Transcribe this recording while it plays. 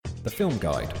The Film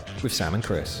Guide with Sam and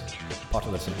Chris, part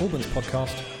of the St Albans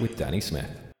podcast with Danny Smith.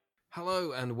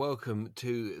 Hello and welcome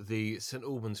to the St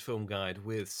Albans Film Guide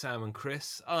with Sam and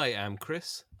Chris. I am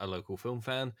Chris, a local film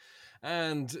fan,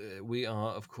 and we are,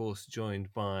 of course,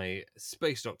 joined by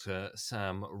Space Doctor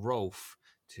Sam Rolfe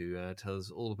to tell us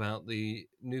all about the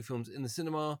new films in the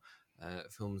cinema,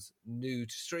 films new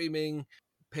to streaming,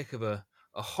 pick of a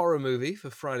horror movie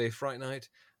for Friday Fright Night,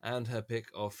 and her pick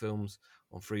of films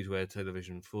on free-to-air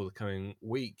television for the coming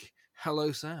week.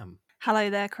 Hello, Sam. Hello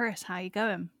there, Chris. How you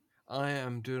going? I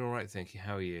am doing all right, thank you.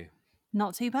 How are you?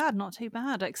 Not too bad, not too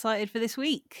bad. Excited for this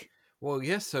week. Well,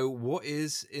 yes, so what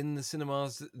is in the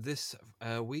cinemas this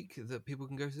week that people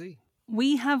can go see?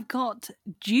 We have got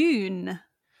June.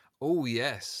 Oh,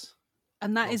 yes.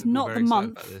 And that Lot of is people are not very the excited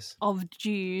about month this. of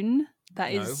June.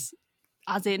 That No. is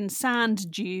as in sand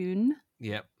dune,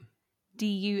 Yep.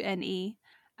 Dune.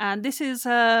 And this is,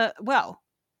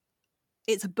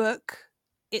 it's a book.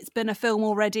 It's been a film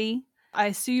already. I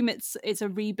assume it's a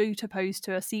reboot opposed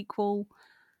to a sequel.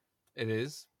 It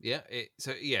is. Yeah.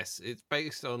 Yes, it's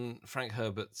based on Frank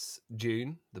Herbert's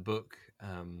Dune, the book.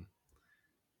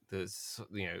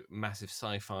 The massive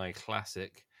sci-fi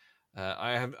classic.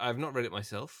 I've not read it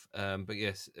myself, but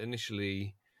yes,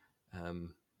 initially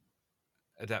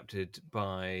adapted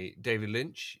by David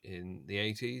Lynch in the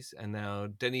 80s, and now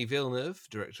Denis Villeneuve,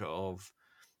 director of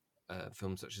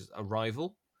films such as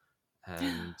Arrival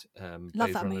and Love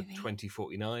Blade that Runner movie.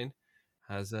 2049,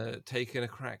 has taken a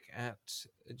crack at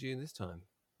Dune this time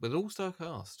with an all-star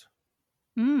cast.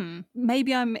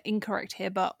 Maybe I'm incorrect here,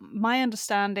 but my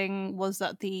understanding was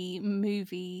that the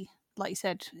movie, like you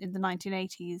said, in the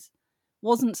 1980s,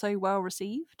 wasn't so well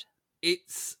received.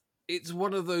 It's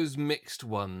one of those mixed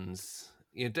ones.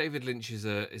 You know, David Lynch is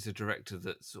a director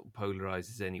that sort of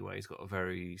polarizes anyway. He's got a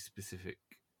very specific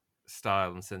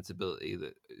style and sensibility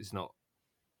that is not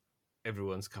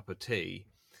everyone's cup of tea,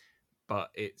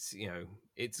 but it's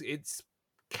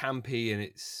campy and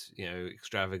it's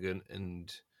extravagant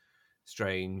and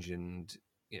strange, and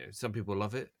some people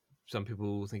love it, some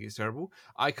people think it's terrible.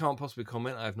 I can't possibly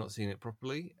comment. I've not seen it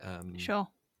properly. Sure.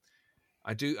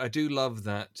 I do love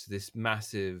that this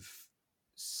massive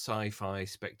sci-fi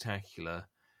spectacular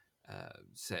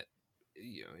set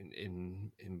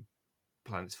in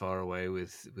planets far away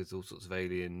with all sorts of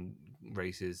alien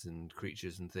races and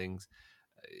creatures and things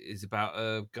is about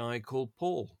a guy called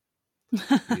Paul,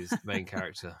 his main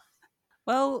character.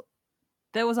 Well,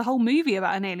 there was a whole movie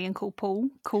about an alien called Paul.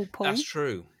 That's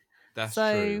true.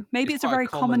 So maybe it's a quite very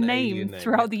common alien name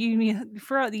throughout yeah.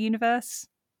 throughout the universe.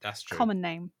 That's true. Common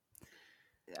name.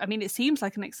 I mean, it seems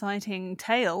like an exciting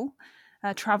tale,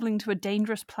 traveling to a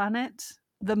dangerous planet,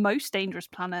 the most dangerous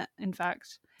planet, in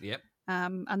fact. Yep.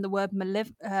 And the word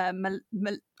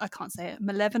I can't say it.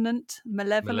 Malevolent.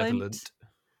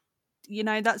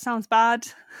 That sounds bad.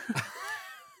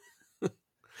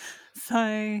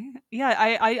 So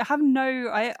yeah, I have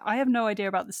no idea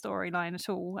about the storyline at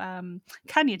all.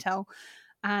 Can you tell?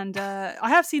 And I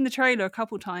have seen the trailer a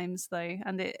couple times though,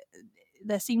 and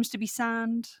there seems to be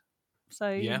sand. So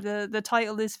Yeah. the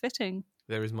title is fitting.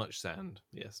 There is much sand,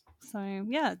 yes. So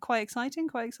yeah, quite exciting.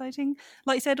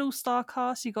 Like you said, all-star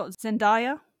cast. You got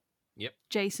Zendaya. Yep.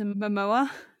 Jason Momoa.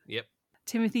 Yep.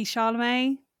 Timothy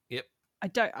Chalamet. Yep.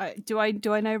 Do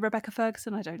I know Rebecca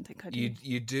Ferguson? I don't think I do.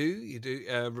 You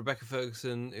do. Rebecca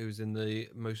Ferguson, who's in the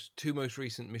two most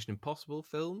recent Mission Impossible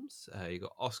films. You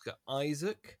got Oscar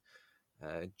Isaac,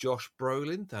 Josh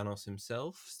Brolin, Thanos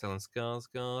himself, Stellan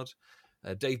Skarsgård,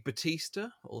 Dave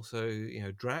Bautista, also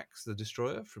Drax the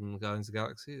Destroyer from Guardians of the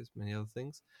Galaxy, as many other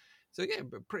things. So yeah,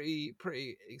 but pretty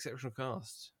exceptional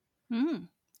cast.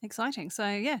 Exciting. So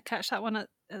yeah, catch that one at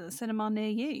the cinema near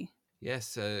you.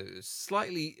 Yes,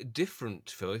 slightly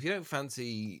different film. If you don't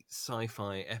fancy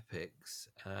sci-fi epics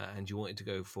and you wanted to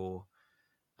go for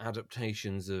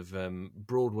adaptations of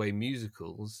Broadway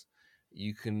musicals,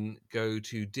 you can go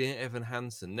to Dear Evan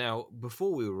Hansen. Now,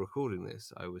 before we were recording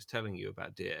this, I was telling you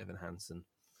about Dear Evan Hansen,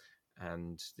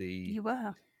 and You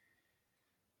were.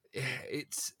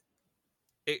 It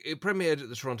premiered at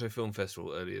the Toronto Film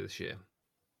Festival earlier this year.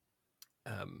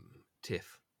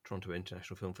 TIFF, Toronto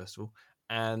International Film Festival.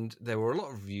 And there were a lot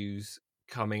of reviews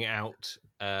coming out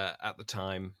at the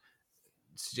time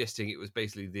suggesting it was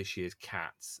basically this year's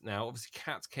Cats. Now, obviously,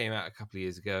 Cats came out a couple of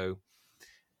years ago.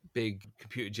 Big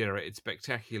computer-generated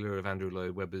spectacular of Andrew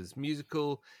Lloyd Webber's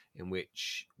musical, in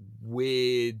which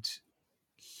weird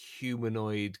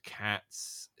humanoid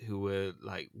cats who were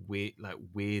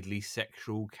weirdly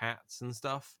sexual cats and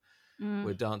stuff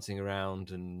were dancing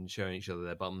around and showing each other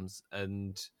their bums,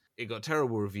 and it got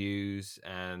terrible reviews,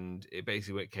 and it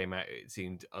basically, when it came out, it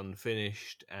seemed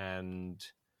unfinished, and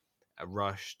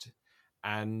rushed,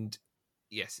 and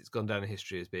yes, it's gone down in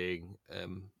history as being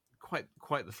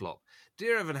quite the flop.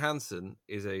 Dear Evan Hansen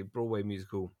is a Broadway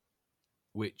musical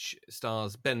which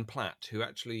stars Ben Platt, who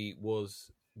actually was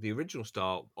the original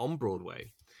star on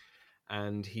Broadway,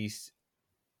 and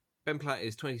Ben Platt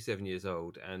is 27 years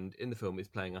old, and in the film is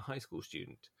playing a high school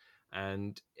student.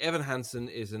 And Evan Hansen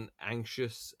is an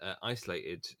anxious,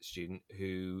 isolated student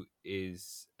who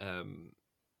is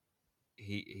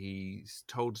he's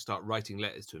told to start writing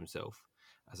letters to himself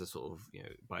as a sort of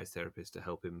by his therapist to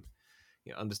help him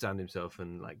understand himself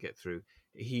and like get through.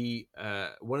 He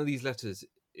one of these letters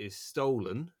is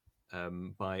stolen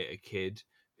by a kid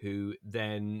who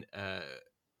then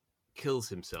kills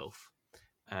himself.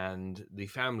 And the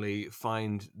family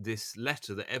find this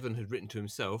letter that Evan had written to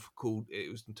himself,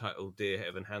 it was entitled Dear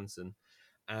Evan Hansen,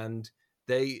 and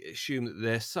they assume that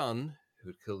their son, who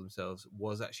had killed themselves,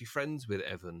 was actually friends with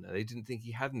Evan, and they didn't think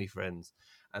he had any friends.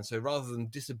 And so rather than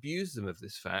disabuse them of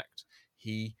this fact,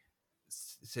 he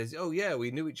says, oh yeah,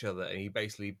 we knew each other, and he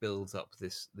basically builds up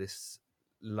this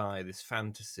lie, this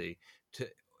fantasy to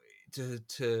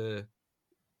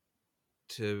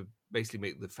basically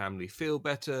make the family feel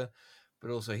better. But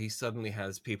also he suddenly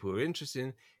has people who are interested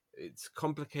in. It's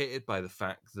complicated by the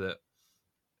fact that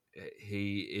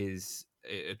he is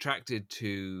attracted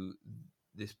to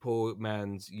this poor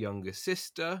man's younger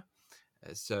sister.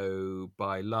 So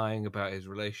by lying about his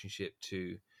relationship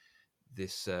to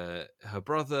this her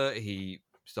brother, he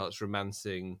starts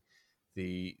romancing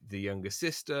the younger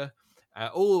sister,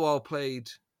 all the while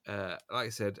played, like I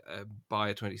said, by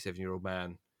a 27-year-old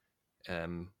man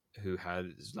who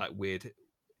had like weird.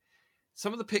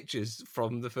 Some of the pictures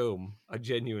from the film are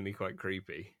genuinely quite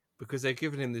creepy because they've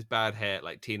given him this bad hair,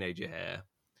 like teenager hair.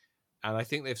 And I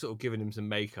think they've sort of given him some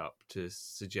makeup to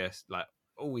suggest, like,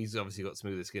 oh, he's obviously got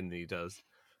smoother skin than he does.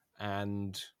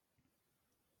 And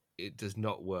it does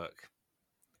not work.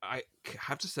 I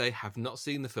have to say, have not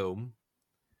seen the film,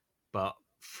 but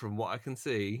from what I can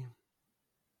see,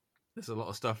 there's a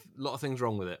lot of things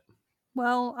wrong with it.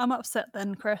 Well, I'm upset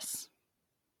then, Chris.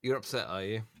 You're upset, are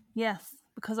you? Yes,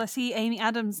 because I see Amy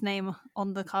Adams' name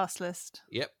on the cast list.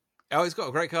 Yep. Oh, it's got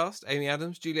a great cast. Amy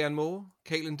Adams, Julianne Moore,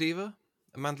 Caitlin Dever,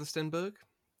 Amanda Stenberg.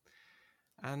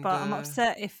 And, but I'm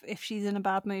upset if she's in a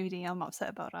bad movie. I'm upset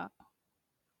about that.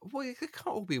 Well, they can't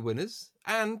all be winners.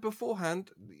 And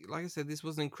beforehand, like I said, this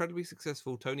was an incredibly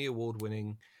successful Tony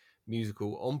Award-winning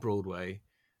musical on Broadway.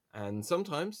 And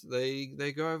sometimes they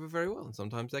go over very well, and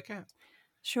sometimes they can't.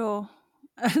 Sure.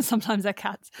 Sometimes they're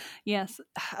cats. Yes.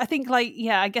 I think,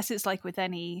 I guess it's like with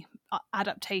any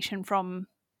adaptation from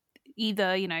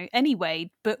either, any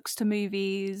way, books to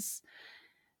movies,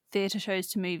 theatre shows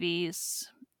to movies,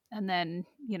 and then,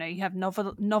 you have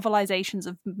novelizations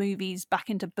of movies back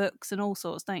into books and all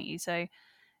sorts, don't you? So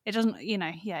it doesn't,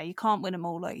 you can't win them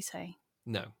all, like you say.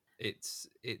 No, it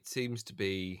seems to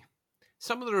be...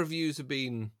 Some of the reviews have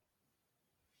been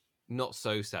not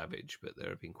so savage, but there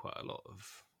have been quite a lot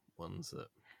of ones that...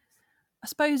 I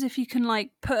suppose if you can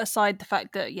put aside the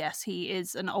fact that yes, he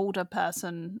is an older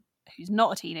person who's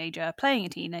not a teenager, playing a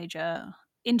teenager,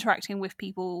 interacting with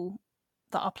people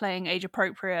that are playing age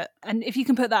appropriate, and if you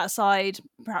can put that aside,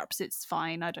 perhaps it's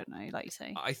fine. I don't know, like you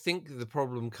say. I think the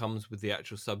problem comes with the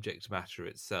actual subject matter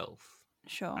itself.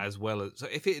 Sure. As well as... So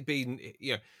if it had been,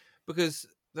 because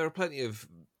there are plenty of...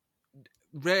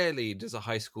 Rarely does a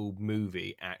high school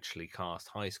movie actually cast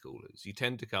high schoolers. You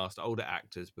tend to cast older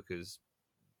actors because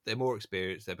they're more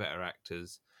experienced, they're better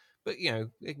actors. But,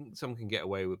 some can get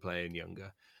away with playing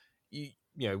younger.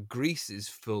 Grease is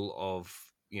full of,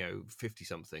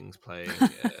 50-somethings playing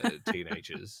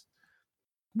teenagers.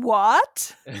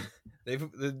 What? They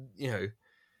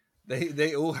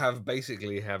all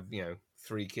basically have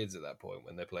 3 kids at that point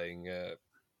when they're playing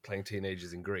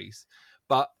teenagers in Grease.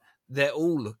 But they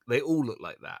all look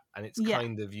like that, and it's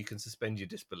kind of, you can suspend your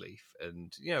disbelief.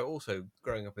 And also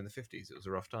growing up in the 50s, it was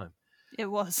a rough time. It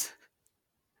was.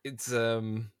 It's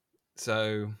so,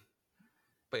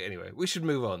 but anyway, we should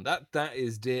move on. That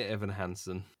is Dear Evan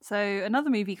Hansen. So another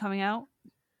movie coming out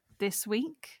this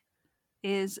week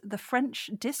is The French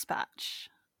Dispatch.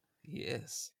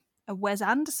 Yes, a Wes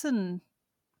Anderson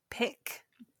pick.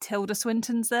 Tilda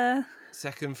Swinton's there.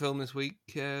 Second film this week,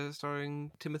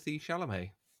 starring Timothée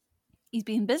Chalamet. He's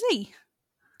been busy.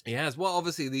 He has. Well,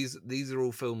 obviously these are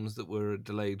all films that were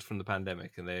delayed from the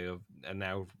pandemic, and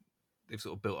now they've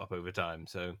sort of built up over time.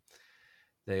 So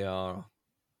they are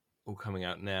all coming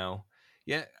out now.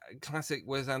 Yeah, classic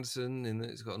Wes Anderson.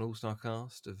 It's got an all-star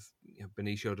cast of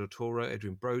Benicio del Toro,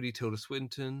 Adrian Brody, Tilda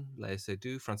Swinton, Léa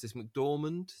Seydoux, Frances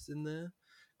McDormand is in there,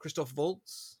 Christoph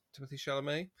Waltz, Timothée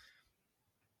Chalamet,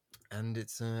 and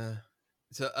it's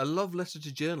It's a love letter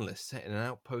to journalists set in an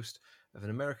outpost of an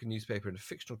American newspaper in a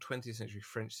fictional 20th century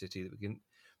French city that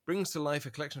brings to life a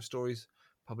collection of stories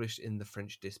published in the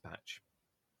French Dispatch.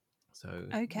 So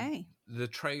Okay. the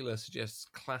trailer suggests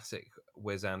classic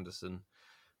Wes Anderson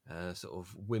sort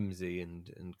of whimsy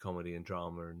and comedy and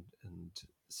drama and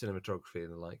cinematography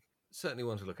and the like. Certainly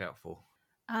one to look out for.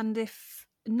 And if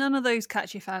none of those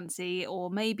catch your fancy, or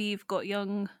maybe you've got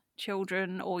young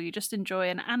children, or you just enjoy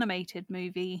an animated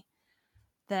movie,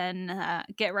 then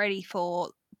get ready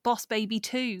for Boss Baby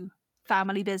 2,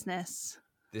 Family Business.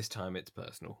 This time it's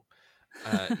personal.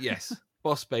 Yes,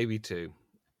 Boss Baby 2.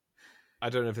 I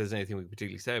don't know if there's anything we can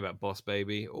particularly say about Boss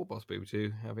Baby or Boss Baby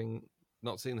 2, having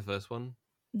not seen the first one.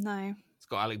 No. It's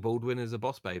got Alec Baldwin as a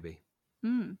boss baby.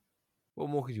 Mm. What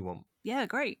more could you want? Yeah,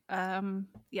 great. I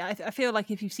feel like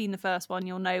if you've seen the first one,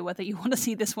 you'll know whether you want to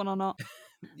see this one or not.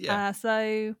 Yeah.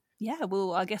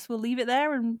 I guess we'll leave it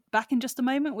there and back in just a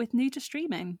moment with New to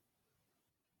Streaming.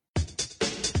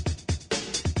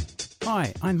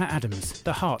 Hi, I'm Matt Adams,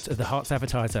 the heart of the Hearts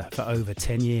Advertiser for over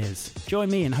 10 years. Join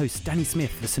me and host Danny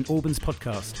Smith for the St Albans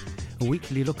Podcast, a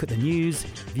weekly look at the news,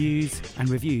 views and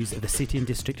reviews of the city and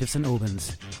district of St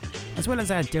Albans. As well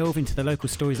as our delve into the local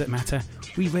stories that matter,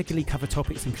 we regularly cover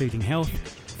topics including health,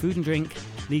 food and drink,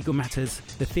 legal matters,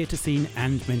 the theatre scene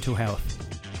and mental health.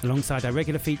 Alongside our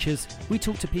regular features, we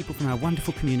talk to people from our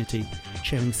wonderful community,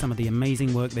 sharing some of the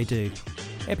amazing work they do.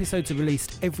 Episodes are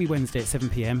released every Wednesday at 7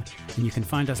 p.m, and you can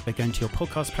find us by going to your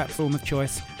podcast platform of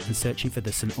choice and searching for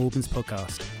the St Albans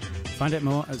Podcast. Find out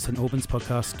more at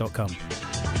stalbanspodcast.com.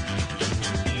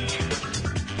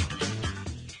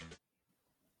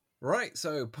 Right,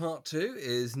 so part 2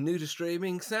 is New to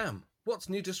Streaming. Sam, what's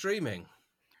new to streaming?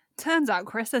 Turns out,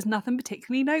 Chris, there's nothing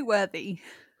particularly noteworthy.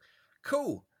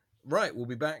 Cool. Right, we'll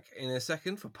be back in a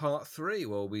second for part 3,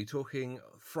 where we'll be talking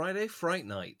Friday Fright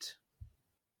Night.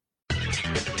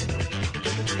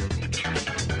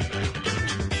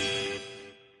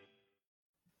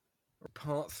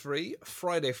 Part 3,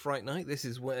 Friday Fright Night. This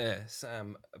is where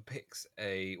Sam picks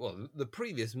the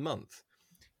previous month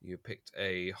you picked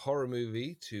a horror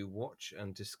movie to watch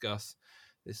and discuss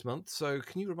this month. So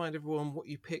can you remind everyone what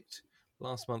you picked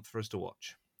last month for us to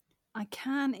watch? I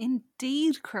can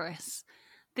indeed, Chris.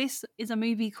 This is a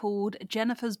movie called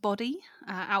Jennifer's Body,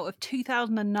 out of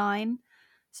 2009.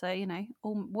 So,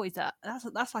 what is that?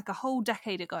 That's like a whole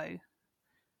decade ago,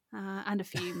 and a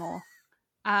few more.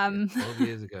 12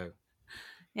 years ago.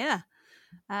 Yeah.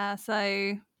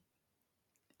 So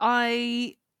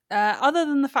I, other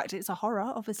than the fact it's a horror,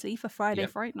 obviously, for Friday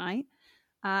Fright Night,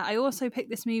 I also picked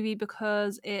this movie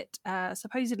because it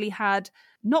supposedly had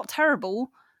not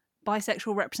terrible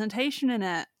bisexual representation in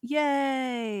it.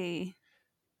 Yay!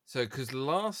 So, because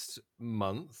last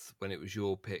month, when it was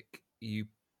your pick, you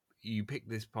picked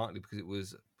this partly because it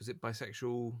was it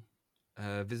Bisexual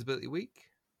Visibility Week?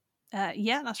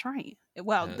 Yeah, that's right.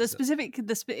 Well, it was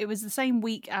the same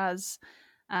week as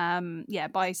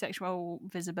Bisexual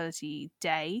Visibility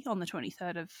Day on the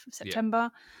 23rd of September.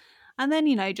 And then,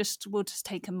 we'll just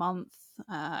take a month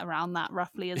around that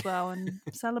roughly as well and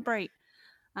celebrate.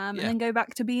 And then go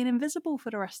back to being invisible for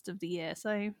the rest of the year.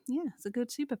 So, yeah, it's a good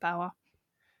superpower.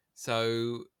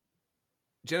 So,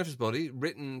 Jennifer's Body,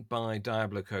 written by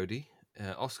Diablo Cody,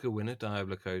 Oscar winner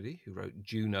Diablo Cody, who wrote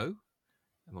Juno,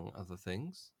 among other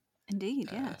things. Indeed,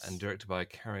 yes. And directed by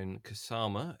Karen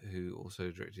Kusama, who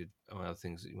also directed, among other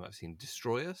things that you might have seen,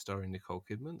 Destroyer, starring Nicole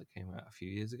Kidman, that came out a few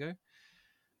years ago.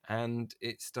 And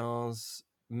it stars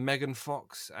Megan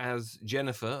Fox as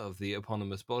Jennifer of the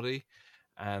eponymous body,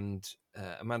 and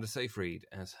Amanda Seyfried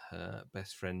as her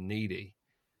best friend Needy.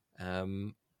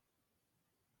 From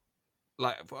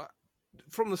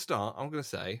the start, I'm going to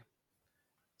say,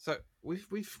 so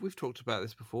we've talked about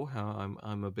this before, how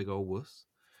I'm a big old wuss,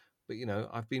 but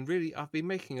I've been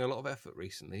making a lot of effort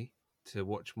recently to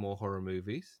watch more horror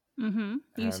movies. Mm-hmm.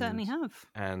 You certainly have,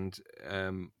 and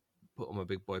put on my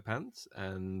big boy pants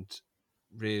and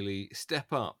really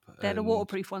step up. They're the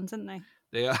waterproof ones, aren't they?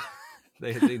 They are.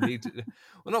 They need to.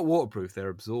 Well, not waterproof. They're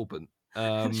absorbent.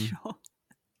 Sure.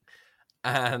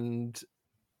 And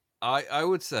I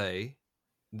would say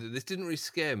that this didn't really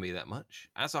scare me that much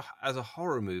as a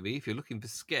horror movie. If you're looking for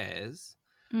scares,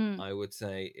 I would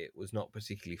say it was not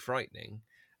particularly frightening,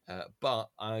 but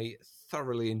I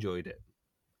thoroughly enjoyed it.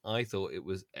 I thought it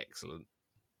was excellent,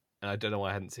 and I don't know why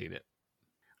I hadn't seen it.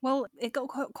 Well, it got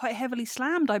quite heavily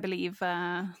slammed, I believe.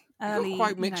 Early, it got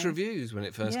quite mixed reviews when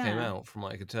it first came out, from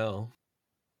what I could tell.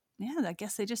 Yeah, I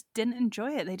guess they just didn't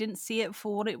enjoy it. They didn't see it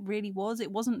for what it really was.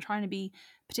 It wasn't trying to be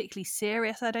particularly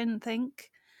serious, I don't think.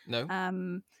 No.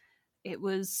 it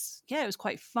was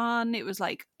quite fun. It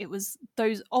was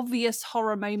those obvious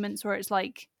horror moments where it's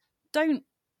like, don't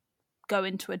go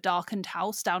into a darkened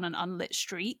house down an unlit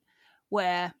street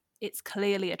where it's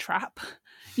clearly a trap,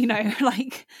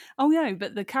 like, oh no,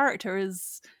 but the character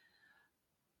is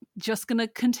just gonna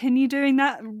continue doing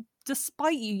that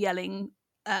despite you yelling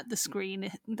at the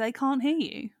screen. They can't hear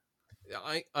you.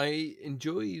 I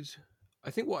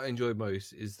think what I enjoyed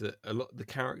most is that a lot the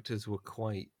characters were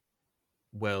quite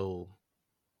well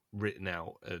written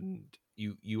out, and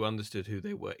you understood who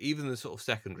they were, even the sort of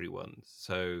secondary ones.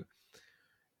 So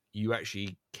you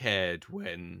actually cared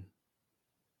when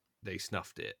they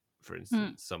snuffed it, for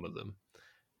instance, some of them,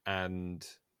 and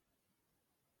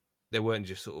they weren't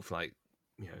just sort of like,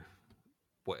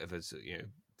 whatever's,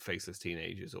 faceless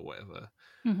teenagers or whatever,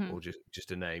 or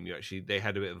just a name. They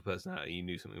had a bit of a personality. You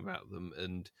knew something about them,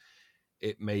 and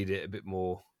it made it a bit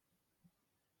more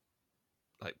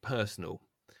like personal.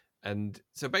 And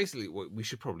so basically, we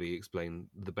should probably explain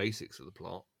the basics of the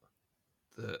plot.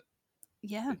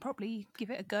 Probably give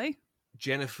it a go.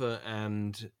 Jennifer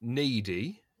and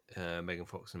Needy, Megan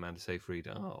Fox and Amanda Seyfried,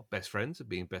 are best friends. Have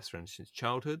been best friends since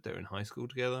childhood. They're in high school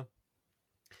together,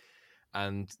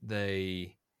 and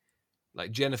they,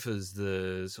 like, Jennifer's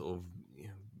the sort of,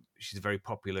 she's a very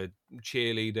popular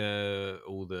cheerleader.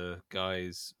 All the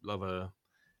guys love her,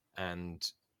 and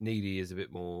Needy is a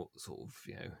bit more sort of,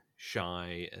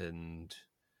 shy and,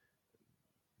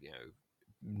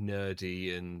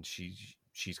 nerdy, and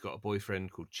she's got a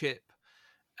boyfriend called Chip,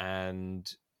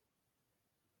 but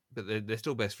they're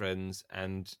still best friends,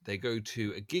 and they go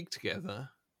to a gig together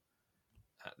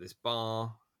at this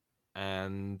bar,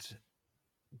 and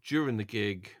during the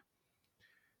gig,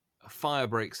 a fire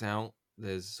breaks out.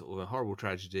 There's sort of a horrible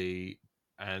tragedy,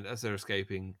 and as they're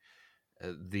escaping,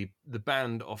 the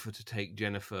band offer to take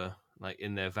Jennifer, like,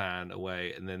 in their van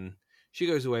away, and then she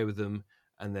goes away with them,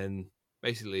 and then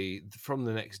basically from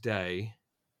the next day,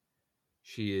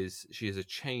 she is a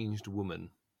changed woman.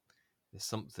 There's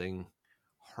something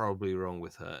horribly wrong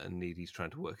with her, and Needy's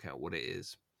trying to work out what it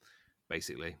is,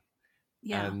 basically.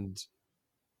 Yeah. And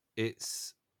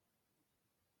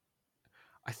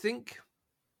I think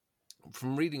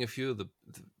from reading a few of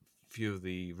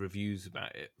the reviews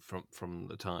about it from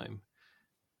the time,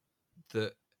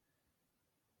 that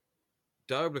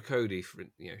Diablo Cody,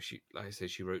 she, like I said,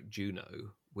 she wrote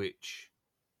Juno, which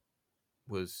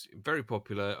was very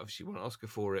popular. Obviously, won an Oscar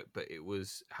for it, but it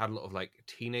had a lot of like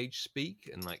teenage speak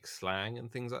and like slang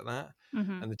and things like that.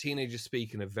 Mm-hmm. And the teenagers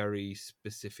speak in a very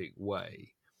specific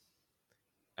way.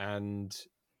 And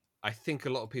I think a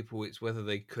lot of people, it's whether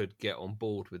they could get on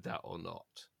board with that or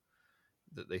not,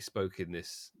 that they spoke in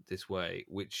this way,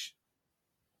 which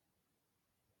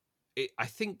I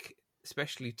think,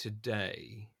 especially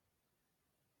today,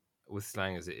 with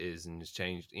slang as it is and has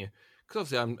changed,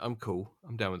 because obviously I'm cool,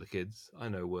 I'm down with the kids, I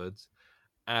know words,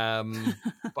 but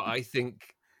I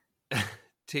think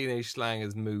teenage slang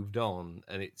has moved on,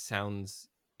 and it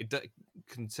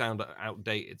can sound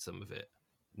outdated, some of it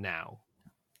now.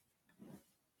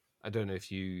 I don't know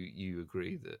if you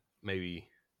agree that maybe.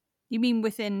 You mean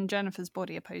within Jennifer's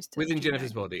body opposed to within Juno?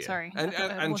 Jennifer's body? Yeah. Sorry,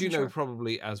 and Juno sure.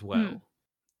 probably as well.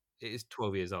 It is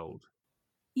 12 years old.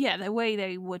 Yeah, the way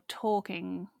they were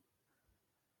talking.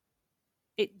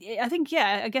 I think,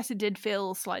 I guess it did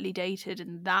feel slightly dated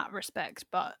in that respect,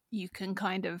 but you can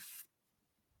kind of,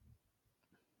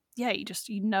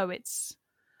 it's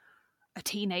a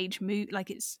teenage mood, like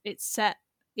it's set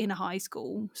in a high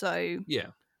school, so yeah,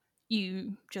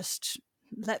 you just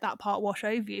let that part wash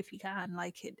over you if you can.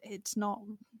 Like it's not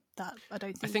that. I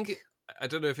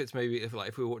don't know if it's maybe if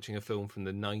we were watching a film from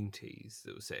the 90s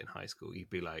that was set in high school, you'd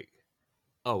be like,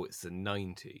 oh, it's the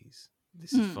 90s.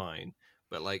 This is fine.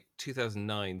 But like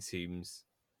 2009 seems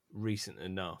recent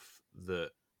enough that.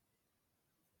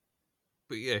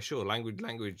 But yeah, sure,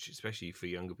 language, especially for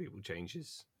younger people,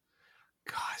 changes.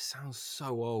 God, it sounds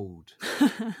so old.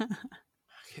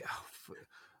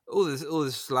 All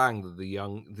this slang that the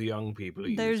young people are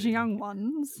using. Those young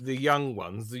ones. The young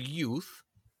ones, the youth.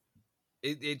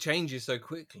 It changes so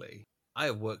quickly. I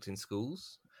have worked in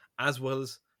schools as well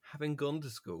as having gone to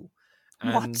school.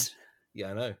 And what?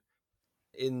 Yeah, I know.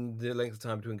 In the length of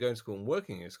time between going to school and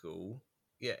working in school,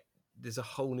 there's a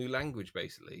whole new language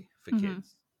basically for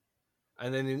kids.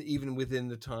 And then even within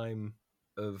the time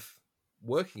of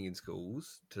working in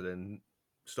schools to then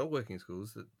stop working in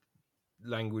schools, that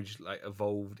language like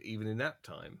evolved even in that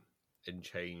time and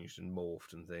changed and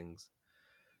morphed and things.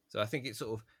 So I think it's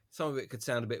sort of, some of it could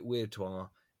sound a bit weird to our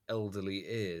elderly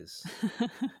ears.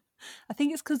 I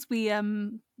think it's because we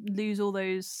lose all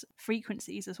those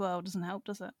frequencies as well. Doesn't help,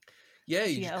 does it? Yeah,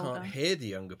 as you just get can't older. hear the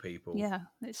younger people. Yeah,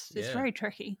 it's Yeah. very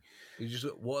tricky. You just,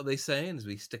 what are they saying? As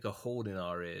we stick a horn in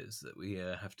our ears that we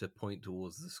have to point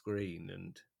towards the screen,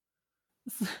 and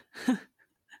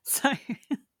So,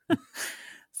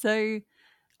 so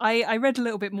I read a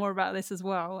little bit more about this as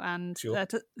well, and Sure.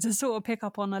 to sort of pick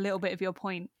up on a little bit of your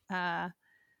point.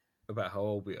 about how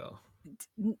old we are.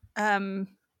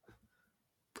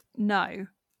 No.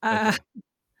 Okay.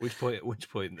 Which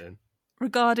point then?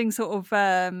 Regarding sort of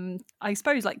I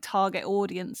suppose like target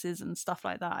audiences and stuff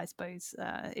like that, I suppose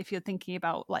if you're thinking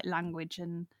about like language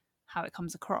and how it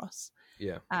comes across.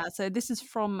 Yeah. So this is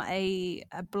from a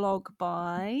blog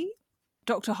by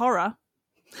Dr. Horror.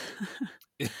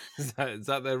 Is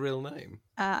that their real name?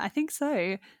 I think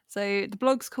so. So the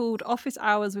blog's called Office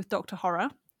Hours with Dr.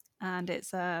 Horror, and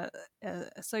it's a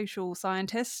social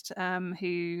scientist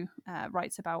who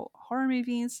writes about horror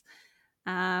movies.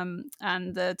 And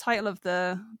the title of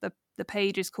the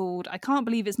page is called "I Can't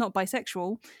Believe It's Not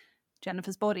Bisexual: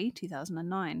 Jennifer's Body,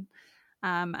 2009."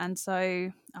 And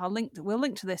so we'll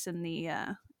link to this in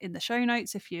the show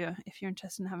notes if you're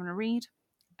interested in having a read.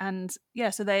 And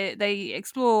yeah, so they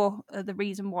explore the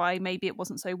reason why maybe it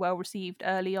wasn't so well received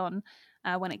early on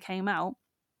when it came out.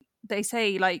 They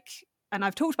say, like, and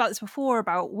I've talked about this before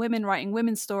about women writing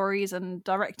women's stories and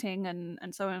directing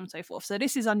and so on and so forth. So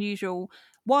this is unusual.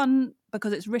 One,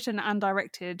 because it's written and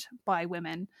directed by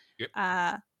women. Yep.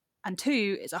 And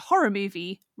two, it's a horror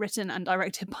movie written and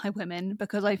directed by women,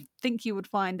 because I think you would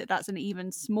find that that's an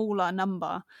even smaller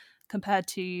number compared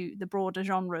to the broader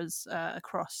genres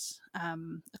across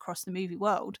the movie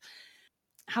world.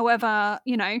 However,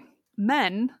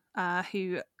 men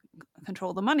who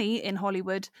control the money in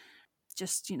Hollywood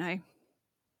just,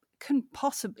 couldn't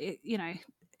possibly,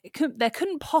 there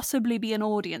couldn't possibly be an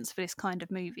audience for this kind of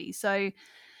movie. So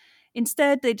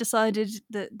instead, they decided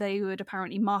that they would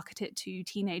apparently market it to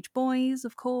teenage boys,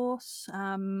 of course,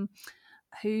 so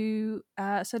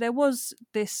there was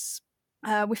this,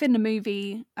 within the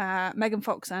movie, Megan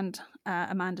Fox and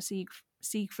Amanda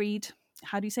Seyfried.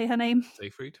 How do you say her name?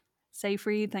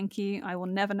 Seyfried, thank you. I will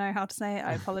never know how to say it.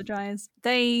 I apologize.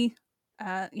 They,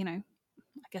 I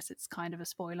guess it's kind of a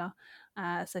spoiler.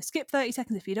 So skip 30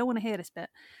 seconds if you don't want to hear this bit.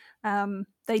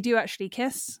 They do actually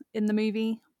kiss in the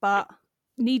movie, but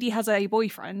Needy has a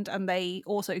boyfriend and they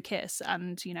also kiss,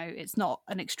 and it's not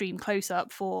an extreme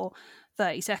close-up for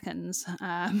 30 seconds,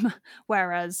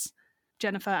 whereas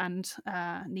Jennifer and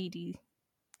Needy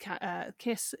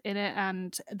kiss in it,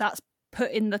 and that's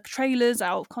put in the trailers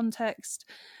out of context.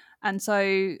 And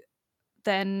so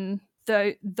then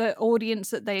the audience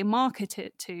that they market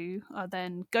it to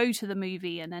then go to the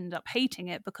movie and end up hating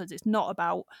it, because it's not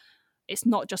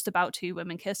just about two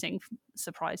women kissing,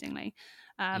 surprisingly.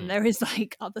 There is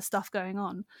like other stuff going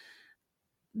on.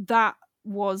 That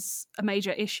was a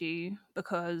major issue,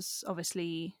 because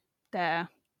obviously they're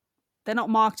not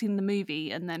marketing the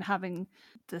movie and then having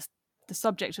the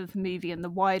subject of the movie and the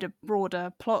wider,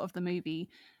 broader plot of the movie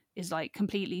is like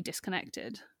completely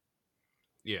disconnected.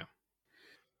 Yeah.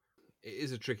 It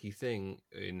is a tricky thing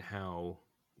in how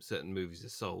certain movies are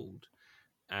sold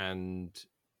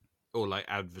or like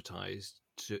advertised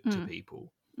to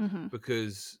people,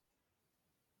 because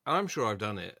I'm sure I've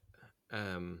done it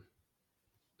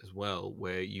as well,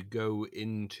 where you go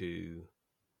into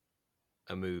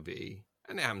a movie,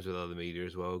 and it happens with other media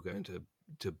as well, going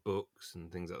to books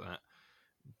and things like that,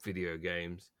 video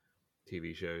games,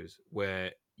 TV shows,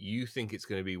 where you think it's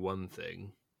going to be one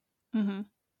thing,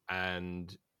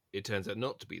 and it turns out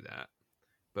not to be that.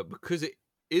 But because it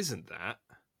isn't that,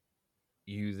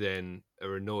 you then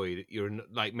are annoyed. You're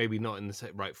like maybe not in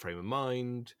the right frame of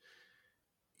mind.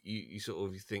 You sort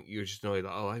of think you're just annoyed,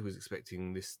 like, oh, I was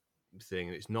expecting this thing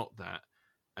and it's not that.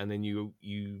 And then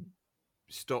you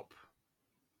stop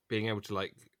being able to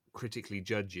like critically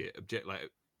judge it,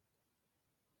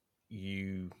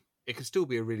 it could still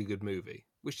be a really good movie,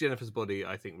 which Jennifer's Body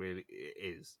I think really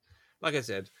is. Like I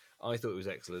said, I thought it was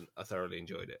excellent. I thoroughly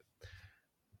enjoyed it.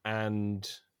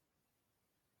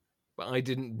 But I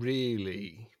didn't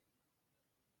really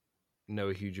know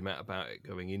a huge amount about it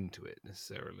going into it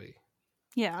necessarily.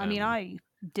 Yeah, I mean, I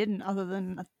didn't, other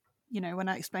than, when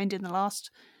I explained in the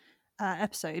last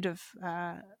episode of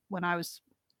when I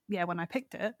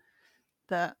picked it,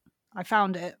 that I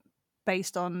found it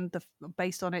based on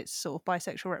its sort of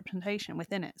bisexual representation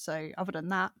within it. So other than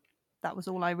that, that was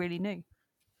all I really knew.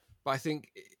 But I think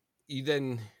you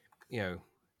then,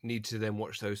 need to then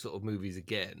watch those sort of movies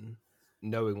again,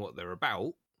 knowing what they're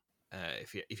about,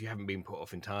 if you haven't been put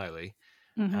off entirely,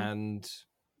 and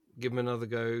give them another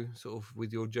go, sort of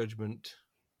with your judgment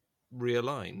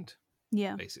realigned.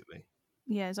 Yeah, basically.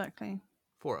 Yeah, exactly.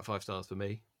 4 out of 5 stars for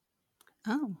me.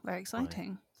 Oh, very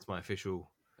exciting. It's my official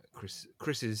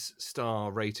Chris's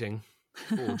star rating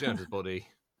for Jennifer's Body.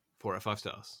 4 out of 5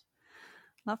 stars.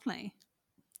 Lovely.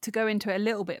 To go into it a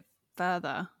little bit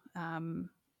further,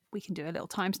 we can do a little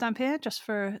timestamp here just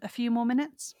for a few more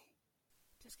minutes.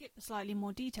 To skip the slightly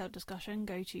more detailed discussion,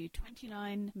 go to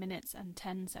 29 minutes and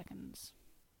 10 seconds.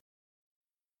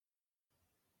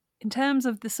 In terms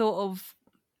of the sort of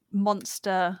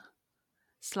monster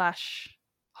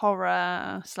 /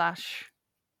 horror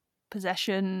 /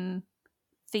 possession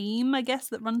theme, I guess,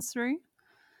 that runs through.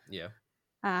 Yeah.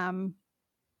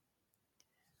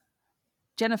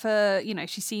 Jennifer,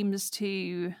 she seems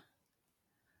to...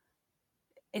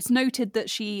 It's noted that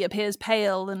she appears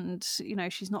pale and,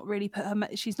 she's not really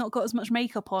she's not got as much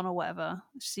makeup on or whatever.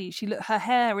 Her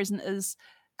hair isn't as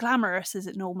glamorous as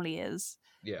it normally is.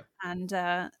 Yeah. And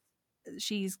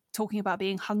she's talking about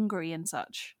being hungry and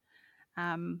such.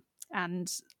 And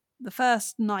the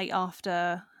first night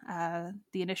after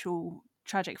the initial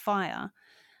tragic fire,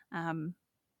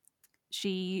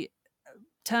 she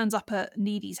turns up at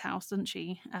Needy's house, doesn't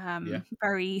she? And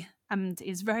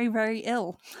is very, very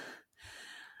ill.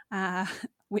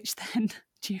 Which then,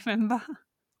 do you remember?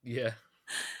 Yeah.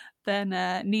 Then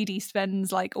Needy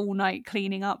spends like all night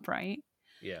cleaning up, right?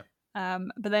 Yeah.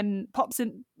 But then pops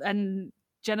in, and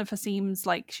Jennifer seems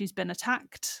like she's been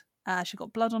attacked. She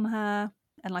got blood on her.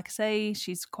 And like I say,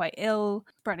 she's quite ill,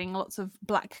 spreading lots of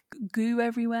black goo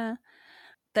everywhere.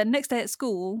 Then next day at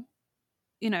school,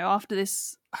 after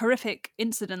this horrific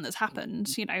incident that's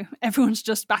happened, everyone's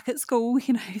just back at school,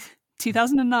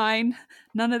 2009,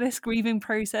 none of this grieving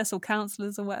process or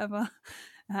counsellors or whatever.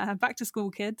 Back to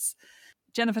school kids.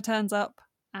 Jennifer turns up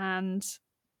and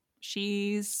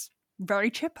she's very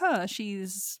chipper.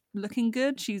 She's looking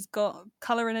good. She's got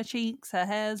colour in her cheeks. Her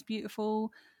hair's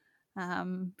beautiful.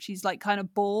 She's like kind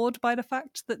of bored by the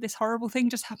fact that this horrible thing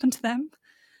just happened to them.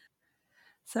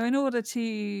 So in order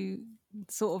to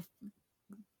sort of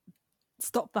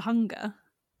stop the hunger,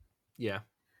 Yeah.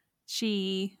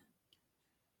 she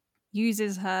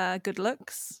uses her good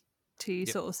looks to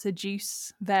sort of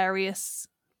seduce various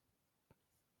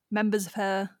members of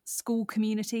her school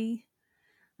community.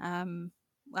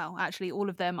 Well, actually, all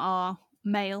of them are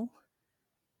male.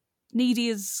 Needy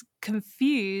is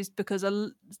confused because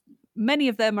many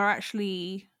of them are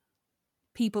actually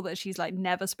people that she's like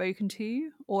never spoken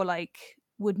to, or like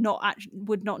would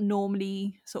not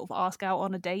normally sort of ask out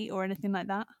on a date or anything like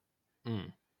that.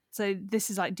 So this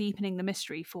is like deepening the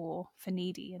mystery for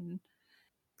Needy, and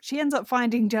she ends up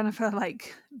finding Jennifer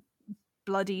like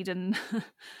bloodied and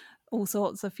all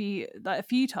sorts a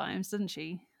few times, doesn't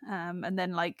she? And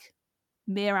then like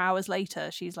mere hours later,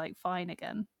 she's like fine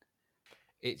again.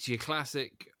 It's your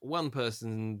classic one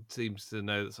person seems to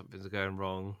know that something's going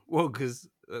wrong. Well, because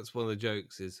that's one of the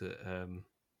jokes is that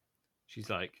she's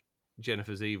like,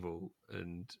 Jennifer's evil,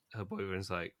 and her boyfriend's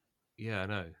like, yeah, I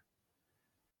know.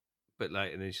 But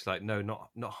like, and then she's like, no,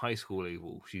 not high school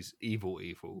evil. She's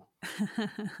evil.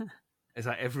 It's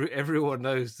like everyone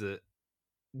knows that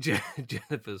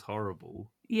Jennifer's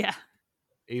horrible. Yeah.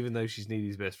 Even though she's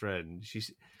Needy's best friend,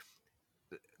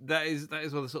 that is one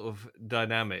of the sort of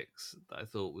dynamics that I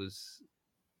thought was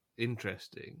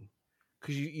interesting,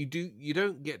 because you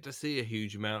don't get to see a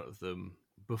huge amount of them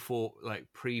before, like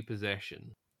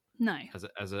pre-possession. No.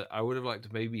 As a I would have liked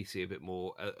to maybe see a bit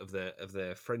more of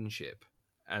their friendship,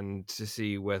 and to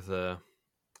see whether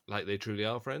like they truly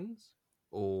are friends,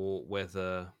 or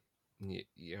whether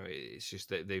it's just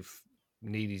that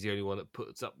Needy's the only one that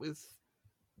puts up with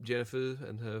Jennifer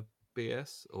and her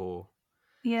BS, or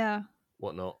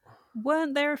whatnot.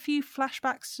 Weren't there a few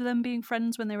flashbacks to them being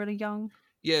friends when they were young?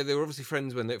 Yeah, they were obviously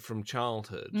friends when they're from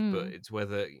childhood, but it's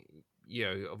whether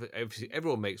obviously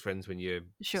everyone makes friends when you're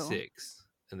 6,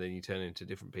 and then you turn into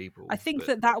different people. I think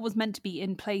that was meant to be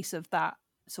in place of that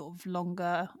sort of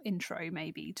longer intro,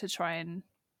 maybe, to try and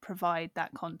provide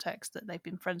that context that they've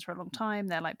been friends for a long time.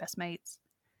 They're like best mates.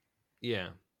 Yeah,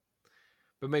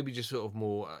 but maybe just sort of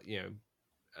more,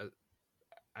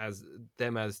 as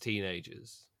them as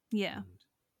teenagers. Yeah.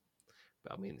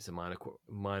 But I mean, it's a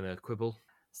minor quibble.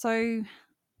 So,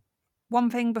 one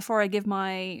thing before I give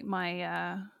my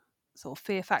sort of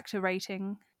fear factor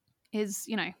rating is,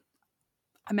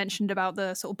 I mentioned about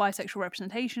the sort of bisexual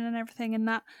representation and everything in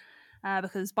that,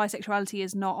 because bisexuality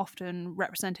is not often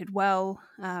represented well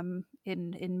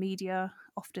in media.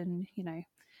 Often,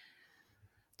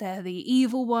 they're the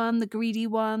evil one, the greedy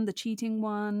one, the cheating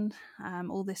one,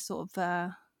 all this sort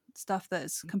of stuff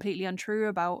that's completely untrue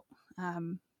about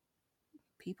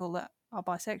people that are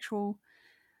bisexual.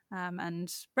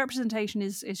 And representation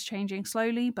is changing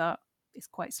slowly, but it's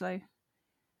quite slow.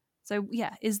 So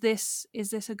yeah, is this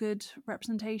a good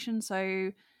representation?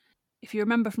 So if you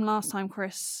remember from last time,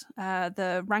 Chris,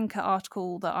 the Ranker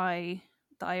article that I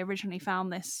originally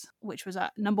found this, which was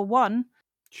at number 1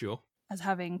 Sure. as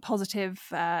having positive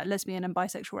lesbian and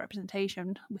bisexual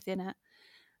representation within it.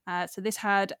 So this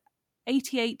had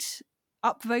 88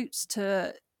 upvotes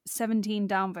to 17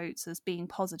 downvotes as being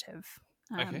positive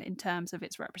in terms of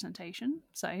its representation.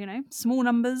 So, small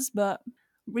numbers, but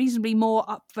reasonably more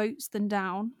upvotes than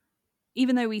down.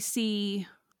 Even though we see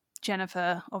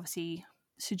Jennifer obviously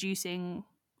seducing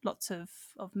lots of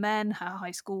men, her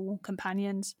high school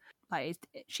companions,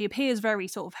 she appears very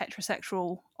sort of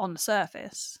heterosexual on the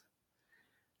surface.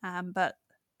 But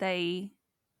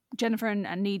Jennifer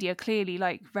and Needy are clearly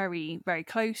very, very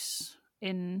close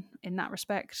in that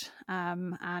respect.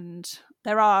 And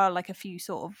there are a few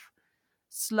sort of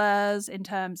slurs in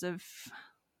terms of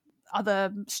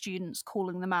other students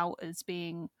calling them out as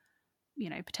being,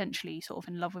 potentially sort of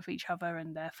in love with each other,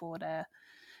 and therefore they're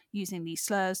using these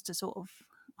slurs to sort of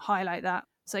highlight that.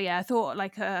 So yeah, I thought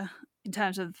in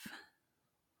terms of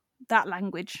that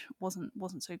language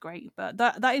wasn't so great, but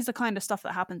that is the kind of stuff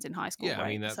that happens in high school. Yeah, right?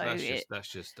 I mean that's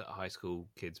just high school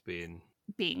kids being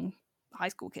high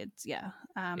school kids. Yeah,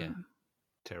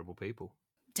 terrible people.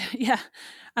 Yeah,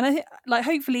 and I think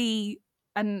hopefully,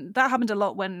 and that happened a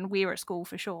lot when we were at school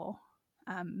for sure.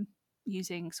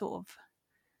 Using sort of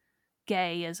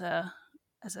gay as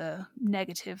a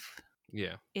negative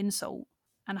insult,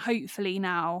 and hopefully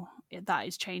now that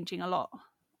is changing a lot.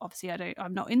 Obviously,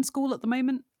 I'm not in school at the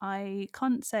moment. I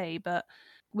can't say, but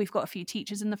we've got a few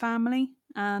teachers in the family,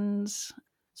 and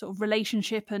sort of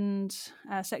relationship and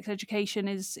sex education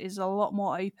is a lot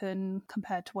more open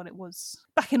compared to what it was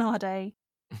back in our day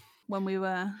when we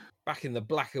were back in the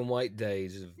black and white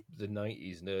days of the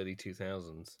 90s and early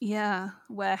 2000s. Yeah,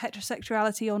 where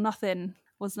heterosexuality or nothing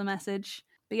was the message.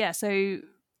 But yeah, so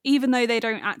even though they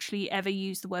don't actually ever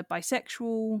use the word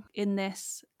bisexual in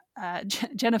this,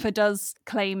 Jennifer does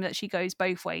claim that she goes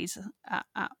both ways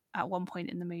at one point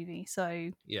in the movie.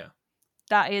 So yeah,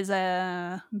 that is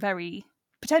a very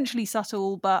potentially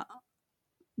subtle but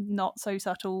not so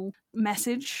subtle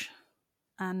message.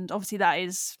 And obviously that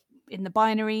is in the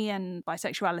binary, and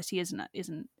bisexuality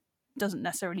doesn't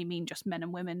necessarily mean just men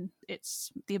and women.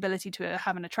 It's the ability to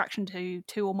have an attraction to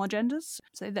two or more genders.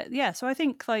 So so I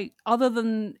think other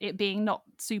than it being not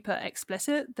super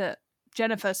explicit, that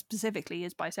Jennifer specifically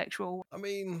is bisexual. I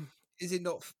mean, is it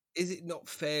not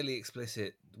fairly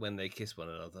explicit when they kiss one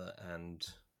another and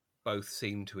both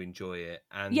seem to enjoy it,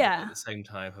 and at the same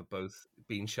time have both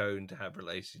been shown to have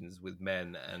relations with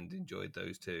men and enjoyed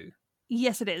those too?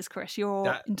 Yes, it is, Chris.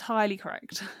 You're entirely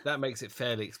correct. That makes it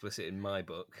fairly explicit in my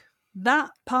book. That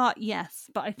part, yes.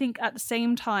 But I think at the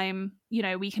same time,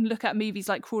 we can look at movies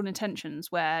like Cruel Intentions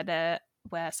where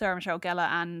Sarah Michelle Gellar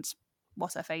and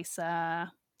what's her face?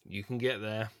 You can get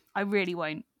there. I really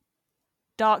won't.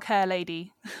 Dark hair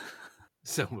lady.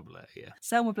 Selma Blair, yeah.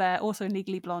 Selma Blair, also in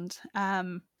Legally Blonde.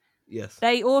 Yes.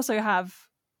 They also have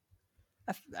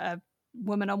a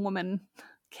woman-on-woman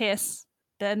kiss.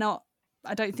 They're not.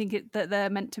 I don't think that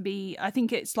they're meant to be. I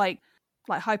think it's like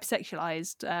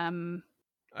hypersexualized.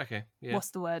 Okay. Yeah. What's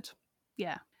the word?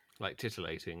 Yeah. Like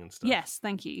titillating and stuff. Yes,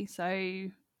 thank you. So,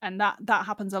 and that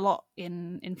happens a lot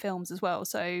in films as well.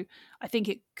 So I think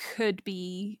it could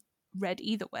be read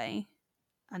either way.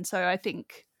 And so I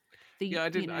think I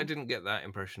didn't get that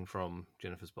impression from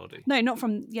Jennifer's body. No,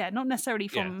 not necessarily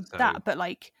from that, but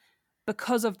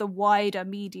because of the wider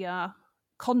media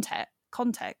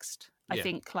context, I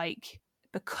think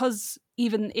because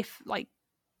even if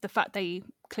the fact they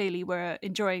clearly were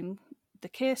enjoying the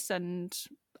kiss and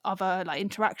other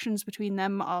interactions between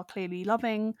them are clearly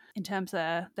loving in terms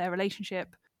of their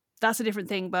relationship, that's a different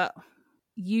thing. But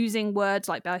using words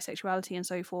like bisexuality and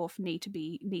so forth needs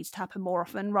to happen more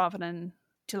often, rather than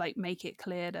to make it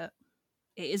clear that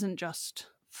it isn't just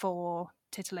for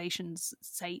titillation's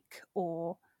sake,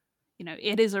 or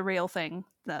it is a real thing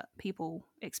that people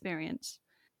experience.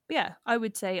 But yeah, I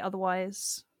would say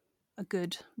otherwise a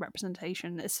good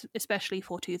representation, especially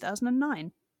for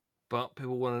 2009. But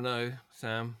people want to know,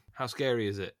 Sam, how scary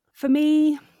is it? For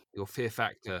me, your fear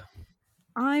factor.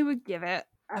 I would give it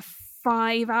a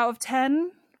 5 out of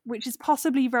 10, which is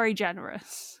possibly very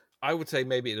generous. I would say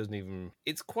maybe it doesn't even.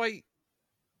 It's quite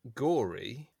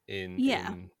gory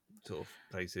in sort of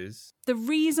places. The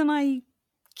reason I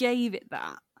gave it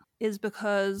that is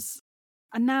because,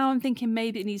 and now I'm thinking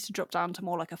maybe it needs to drop down to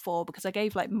more like a 4, because I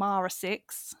gave Ma a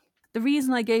 6. The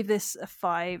reason I gave this a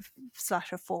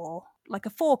 5/4, like a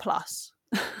 4+.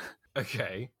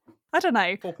 Okay. I don't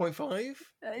know. 4.5?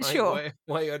 Sure.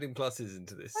 Why are you adding pluses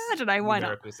into this? I don't know. Why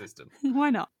not? System? Why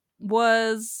not?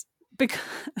 was because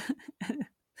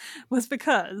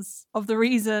of the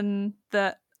reason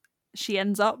that she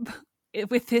ends up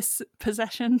with this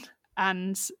possession.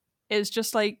 And it's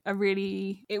just like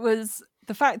it was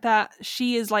the fact that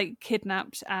she is like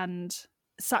kidnapped and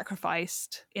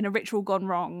sacrificed in a ritual gone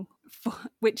wrong,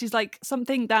 which is like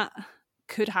something that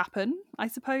could happen, I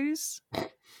suppose.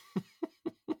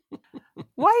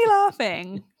 Why are you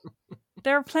laughing?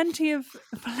 There are plenty of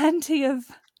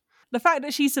the fact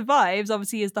that she survives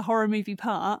obviously is the horror movie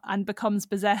part and becomes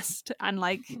possessed and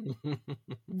like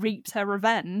reaps her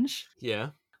revenge. Yeah.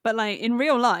 But like in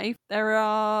real life, there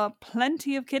are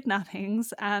plenty of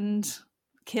kidnappings and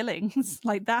killings.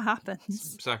 Like that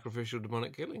happens. Sacrificial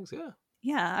demonic killings, yeah.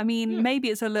 Yeah, I mean, maybe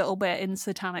it's a little bit in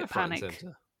Satanic Panic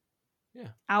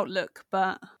outlook,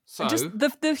 but so just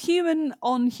the human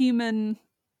on human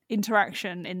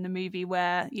interaction in the movie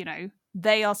where, you know,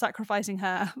 they are sacrificing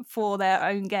her for their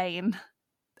own gain.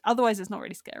 Otherwise, it's not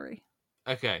really scary.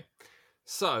 Okay,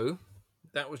 so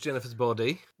that was Jennifer's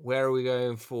Body. Where are we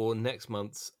going for next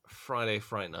month's Friday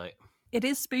Fright Night? It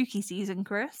is spooky season,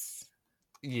 Chris.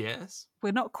 Yes.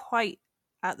 We're not quite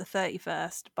at the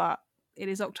 31st, but it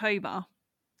is October.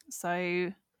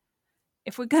 So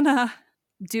if we're going to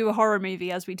do a horror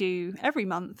movie as we do every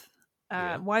month,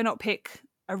 why not pick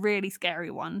a really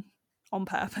scary one on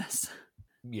purpose?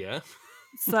 Yeah.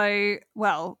 So,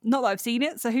 well, not that I've seen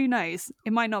it, so who knows?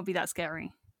 It might not be that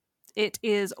scary. It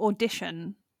is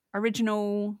Audition,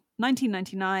 original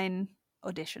 1999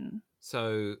 Audition.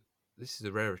 So this is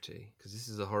a rarity because this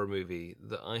is a horror movie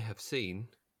that I have seen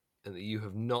and that you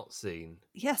have not seen.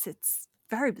 Yes, it's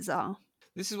very bizarre.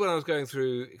 This is when I was going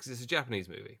through, because it's a Japanese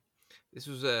movie. This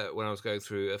was when I was going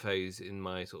through a phase in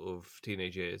my sort of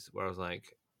teenage years where I was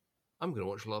like, I'm going to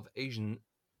watch a lot of Asian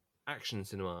action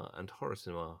cinema and horror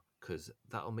cinema because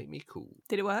that'll make me cool.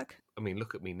 Did it work? I mean,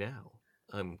 look at me now.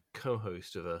 I'm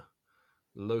co-host of a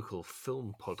local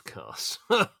film podcast.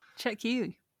 Check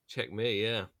you. Check me,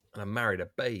 yeah. And I married a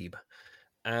babe.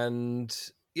 And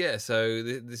yeah, so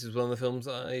this is one of the films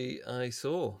I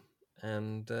saw.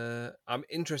 And I'm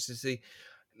interested to see.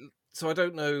 So I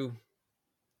don't know.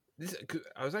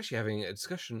 I was actually having a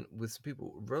discussion with some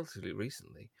people relatively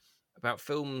recently about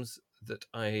films that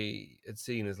I had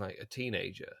seen as like a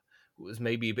teenager who was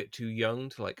maybe a bit too young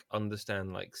to like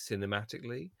understand like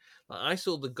cinematically. Like, I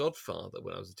saw The Godfather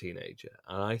when I was a teenager,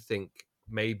 and I think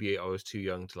maybe I was too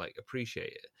young to like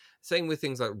appreciate it. Same with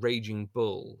things like Raging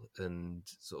Bull and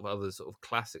sort of other sort of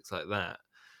classics like that.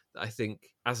 I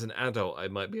think as an adult I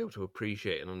might be able to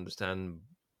appreciate and understand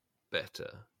better.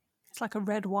 It's like a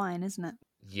red wine, isn't it?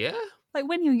 Yeah. Like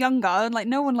when you're younger, like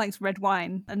no one likes red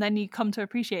wine, and then you come to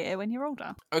appreciate it when you're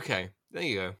older. Okay, there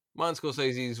you go. Martin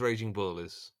Scorsese's Raging Bull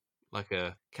is like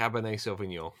a Cabernet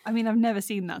Sauvignon. I mean, I've never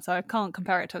seen that, so I can't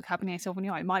compare it to a Cabernet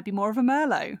Sauvignon. It might be more of a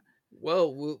Merlot.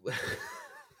 Well...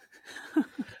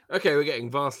 Okay, we're getting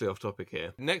vastly off topic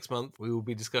here. Next month, we will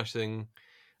be discussing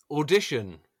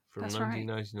Audition from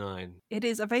 1999. Right. It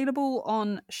is available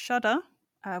on Shudder,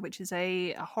 which is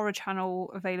a horror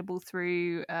channel available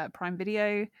through Prime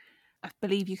Video. I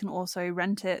believe you can also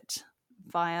rent it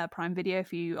via Prime Video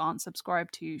if you aren't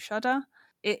subscribed to Shudder.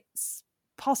 It's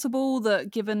possible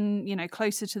that given, you know,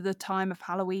 closer to the time of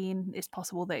Halloween, it's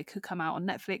possible that it could come out on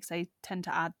Netflix. They tend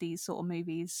to add these sort of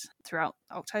movies throughout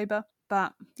October.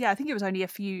 But yeah, I think it was only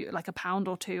like £1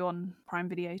 or $2 on Prime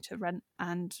Video to rent.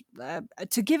 And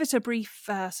to give it a brief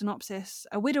synopsis,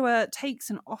 a widower takes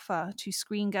an offer to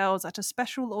screen girls at a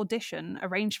special audition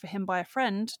arranged for him by a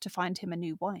friend to find him a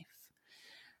new wife.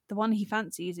 The one he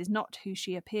fancies is not who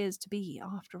she appears to be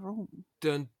after all.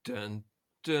 Dun, dun,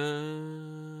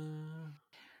 dun.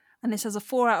 And this has a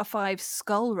 4 out of 5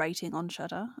 Skull rating on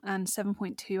Shudder and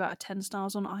 7.2 out of 10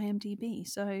 stars on IMDb.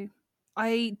 So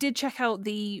I did check out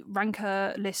the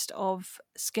ranker list of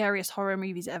scariest horror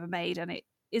movies ever made, and it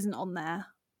isn't on there.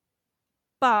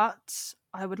 But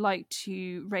I would like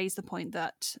to raise the point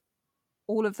that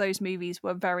all of those movies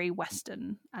were very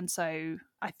Western, and so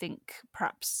I think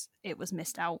perhaps it was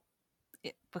missed out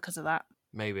because of that.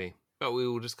 Maybe. But we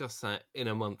will discuss that in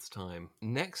a month's time.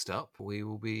 Next up, we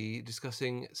will be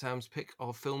discussing Sam's pick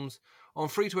of films on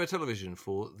free-to-air television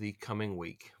for the coming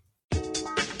week.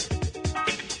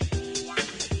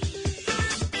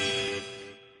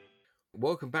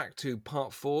 Welcome back to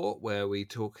part 4, where we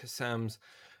talk Sam's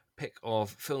pick of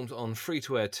films on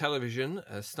free-to-air television,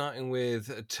 starting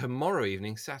with tomorrow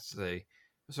evening, Saturday,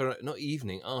 sorry, not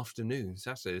evening, afternoon,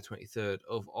 Saturday the 23rd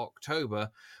of October.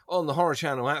 On the Horror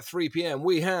Channel at 3 p.m,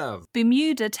 we have...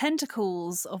 Bermuda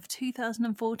Tentacles of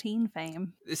 2014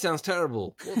 fame. This sounds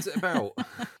terrible. What's it about?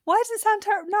 Why does it sound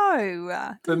terrible? No.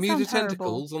 Doesn't Bermuda sound terrible.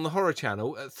 Tentacles on the Horror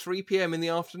Channel at 3 p.m. in the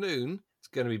afternoon. It's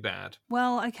going to be bad.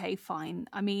 Well, okay, fine.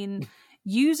 I mean,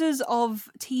 users of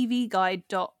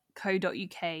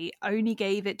tvguide.co.uk only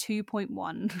gave it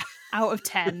 2.1 out of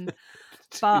 10.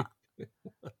 But,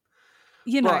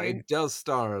 you know. But it does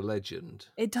star a legend.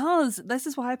 It does. This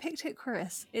is why I picked it,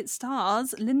 Chris. It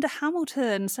stars Linda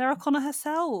Hamilton, Sarah Connor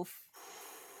herself.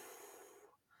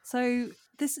 So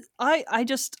this, I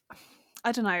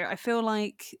don't know. I feel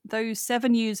like those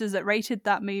 7 users that rated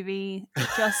that movie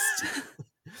just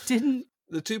didn't.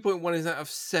 The 2.1 is out of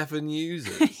 7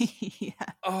 users. Yeah.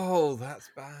 Oh, that's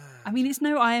bad. I mean, it's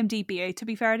no IMDb. To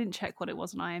be fair, I didn't check what it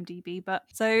was on IMDb, but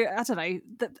so I don't know.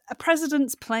 A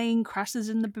president's plane crashes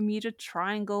in the Bermuda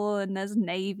Triangle, and there's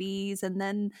navies, and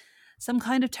then some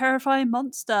kind of terrifying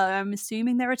monster. I'm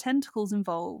assuming there are tentacles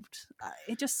involved.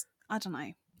 I don't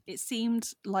know. It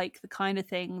seemed like the kind of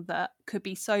thing that could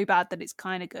be so bad that it's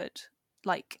kind of good,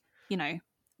 like, you know,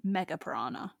 Mega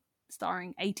Piranha,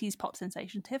 starring 80s pop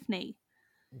sensation Tiffany.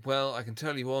 Well, I can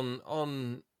tell you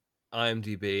on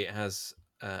IMDb, it has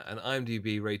an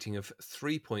IMDb rating of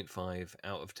 3.5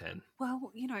 out of 10.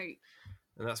 Well, you know,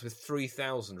 And that's with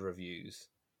 3,000 reviews.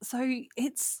 so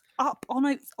it's up on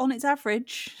its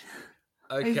average.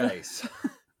 Okay, so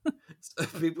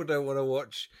people don't want to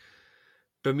watch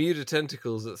Bermuda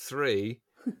Tentacles at 3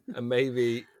 and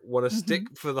maybe want to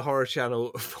stick for the Horror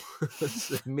Channel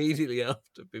immediately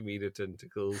after Bermuda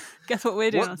Tentacles. Guess what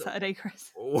we're doing on Saturday,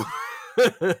 Chris?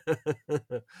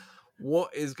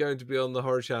 What is going to be on the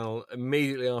Horror Channel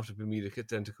immediately after Bermuda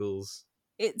Tentacles?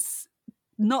 It's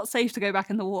not safe to go back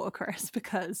in the water, Chris,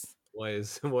 because Why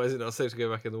is it not safe to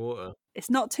go back in the water? it's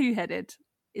not 2-headed,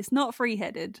 it's not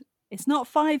 3-headed, it's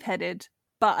not 5-headed,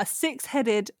 but a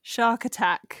 6-headed shark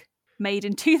attack made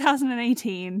in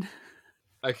 2018.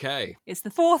 Okay. It's the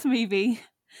 4th movie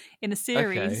in a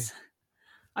series.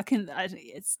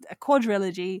 It's a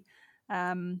quadrilogy.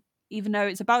 Even though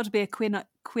it's about to be a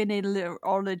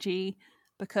quinilology,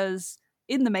 because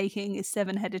in the making is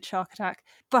 7-headed shark attack.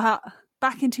 But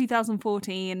back in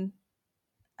 2014,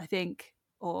 I think,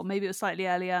 or maybe it was slightly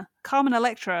earlier, Carmen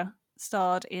Electra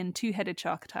starred in 2-headed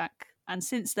shark attack. And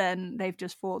since then, they've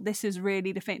just thought, this is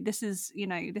really the thing. This is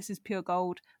pure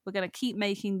gold. We're going to keep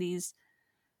making these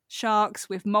sharks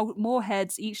with more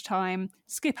heads each time.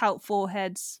 Skip out 4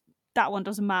 heads. That one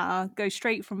doesn't matter. Go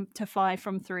straight to 5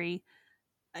 from 3.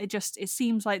 It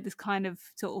seems like this kind of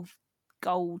sort of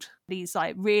gold. These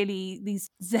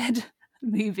Z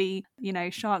movie, you know,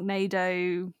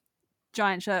 Sharknado,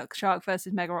 giant shark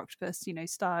versus mega octopus, you know,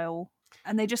 style.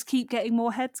 And they just keep getting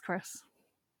more heads, Chris.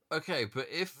 Okay, but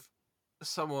if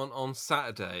someone on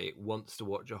Saturday wants to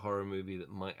watch a horror movie that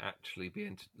might actually be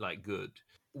good,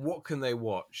 what can they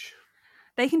watch?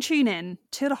 They can tune in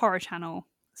to the Horror Channel.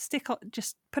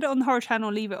 Just put it on the Horror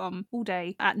Channel, leave it on all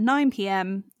day. At 9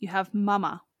 p.m, you have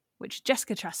Mama, which is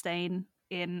Jessica Chastain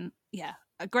in,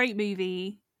 a great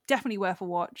movie, definitely worth a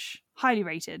watch, highly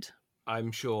rated.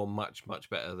 I'm sure much, much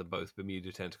better than both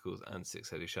Bermuda Tentacles and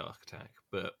 6-Headed Shark Attack,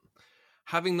 but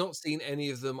having not seen any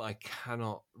of them, I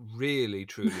cannot really,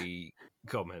 truly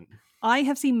comment. I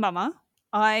have seen Mama.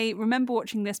 I remember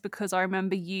watching this because I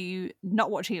remember you not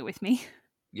watching it with me.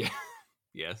 Yeah.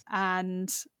 Yes.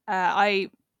 And I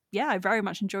very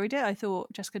much enjoyed it. I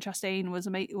thought Jessica Chastain was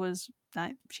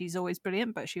she's always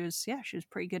brilliant, but she was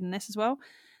pretty good in this as well.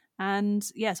 And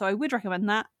so I would recommend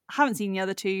that. I haven't seen the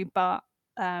other 2, but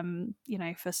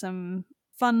for some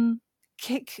fun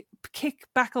kick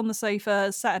back on the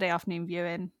sofa Saturday afternoon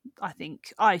viewing,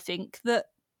 I think that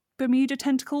Bermuda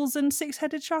Tentacles and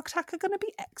 6-Headed Shark Attack are going to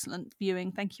be excellent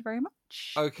viewing. Thank you very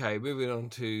much. Okay, moving on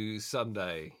to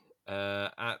Sunday.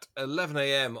 At 11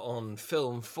 a.m. on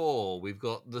Film 4, we've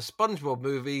got the SpongeBob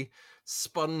movie,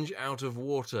 Sponge Out of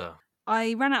Water.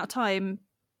 I ran out of time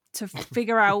to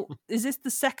figure out, is this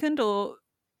the second or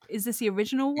is this the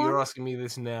original one? You're asking me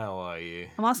this now, are you?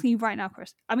 I'm asking you right now,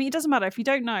 Chris. I mean, it doesn't matter. If you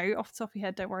don't know off the top of your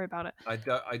head, don't worry about it. I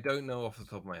don't know off the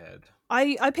top of my head.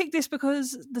 I picked this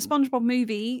because the SpongeBob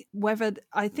movie,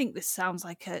 I think this sounds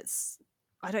like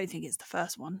I don't think it's the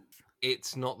first one.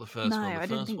 It's not the first one. The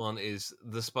first one is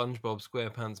the SpongeBob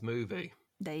SquarePants movie.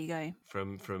 There you go.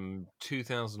 From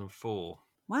 2004.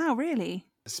 Wow, really?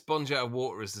 Sponge Out of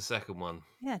Water is the second one.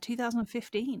 Yeah,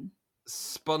 2015.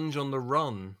 Sponge on the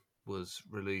Run was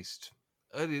released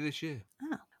earlier this year.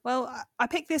 Ah. Well, I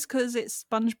picked this because it's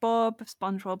SpongeBob.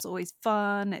 SpongeBob's always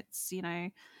fun. It's,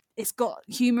 it's got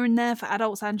humour in there for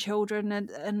adults and children,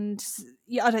 and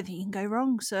yeah, I don't think you can go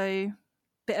wrong. So,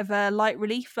 bit of a light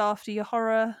relief after your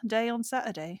horror day on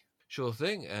Saturday. Sure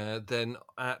thing. Then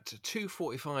at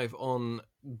 2:45 on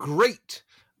Great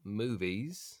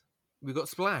Movies, we've got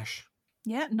Splash.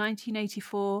 Yeah,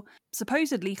 1984,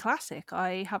 supposedly classic.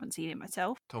 I haven't seen it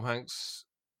myself. Tom Hanks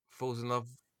falls in love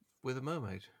with a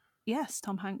mermaid. Yes,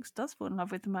 Tom Hanks does fall in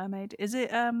love with the mermaid. Is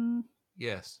it?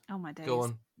 Yes. Oh my days. Go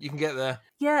on. You can get there.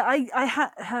 Yeah, I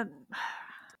had.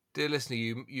 Dear listener,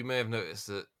 you may have noticed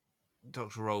that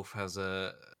Dr. Rolf has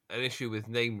an issue with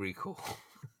name recall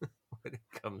when it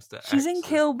comes to She's in actors.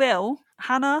 Kill Bill.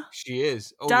 Hannah. She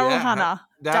is. Oh, Daryl yeah. Hannah.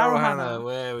 Daryl Daryl Hannah. Hannah.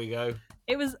 There we go.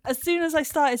 It was as soon as I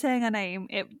started saying her name,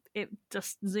 it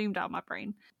just zoomed out my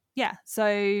brain. Yeah.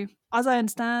 So as I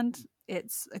understand,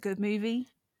 it's a good movie.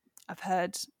 I've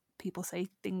heard people say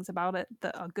things about it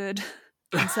that are good,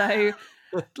 and so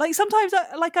like sometimes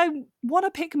I want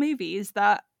to pick movies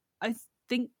that I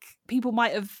think people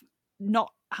might have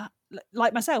not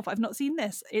like myself. I've not seen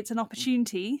this. It's an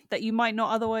opportunity that you might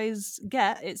not otherwise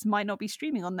get. It might not be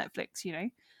streaming on Netflix,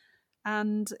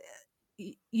 and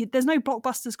there's no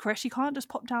blockbusters, Chris. You can't just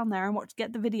pop down there and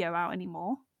get the video out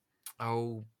anymore.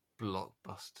 Oh,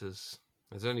 blockbusters.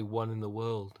 There's only one in the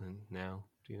world now.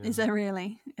 Do you know? Is there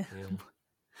really? Yeah.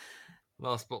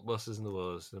 Last blockbusters in the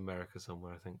world is in America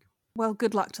somewhere, I think. Well,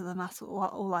 good luck to them. That's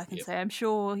all I can say. I'm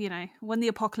sure, when the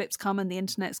apocalypse comes and the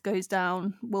internet goes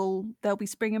down, they'll be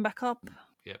springing back up.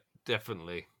 Yep,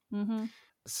 definitely. Mm-hmm.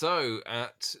 So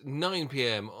at 9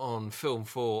 p.m. on Film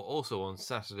 4, also on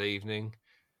Saturday evening,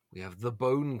 we have The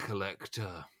Bone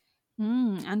Collector.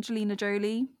 Angelina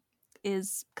Jolie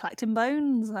is collecting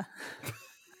bones. Is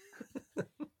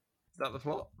that the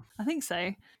plot? I think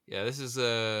so. Yeah, this has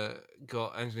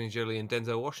got Angelina Jolie and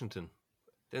Denzel Washington.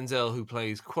 Denzel, who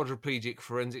plays quadriplegic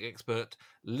forensic expert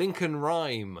Lincoln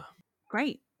Rhyme.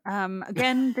 Great.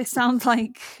 Again, this sounds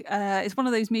like it's one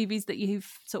of those movies that you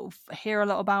sort of hear a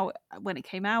lot about when it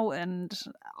came out, and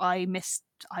I missed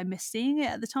seeing it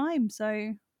at the time.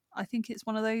 So I think it's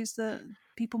one of those that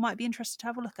people might be interested to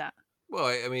have a look at. Well,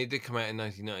 I mean, it did come out in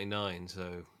 1999,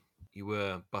 so you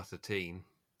were but a teen.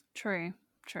 True.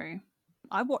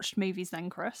 I watched movies then,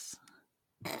 Chris.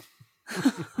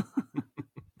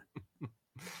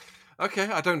 Okay,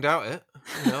 I don't doubt it.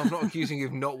 I'm not accusing you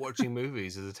of not watching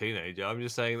movies as a teenager. I'm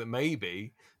just saying that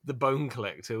maybe The Bone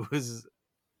Collector was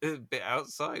a bit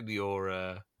outside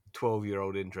your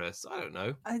 12-year-old interests. I don't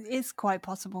know. It's quite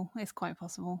possible.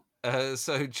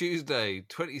 So Tuesday,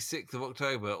 26th of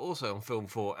October, also on Film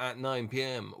 4 at 9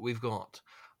 p.m, we've got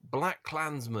Black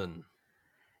Klansman.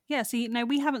 Yeah, see, no,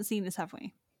 we haven't seen this, have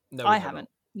we? No, I haven't.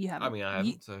 You haven't. I mean, I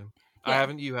haven't, so... Yeah. I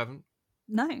haven't, you haven't.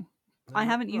 No, I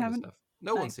haven't, you haven't.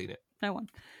 No one's seen it. No one.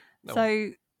 No so,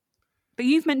 one. But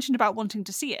you've mentioned about wanting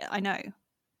to see it, I know.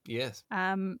 Yes.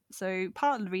 So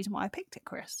part of the reason why I picked it,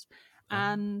 Chris,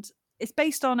 and it's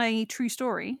based on a true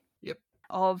story. Yep.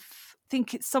 Of, I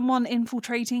think it's someone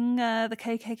infiltrating the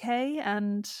KKK,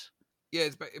 and yeah,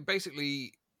 it's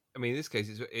basically. I mean, in this case,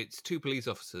 it's two police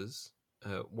officers,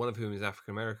 one of whom is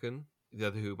African American, the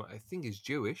other whom I think is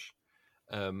Jewish,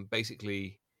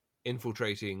 basically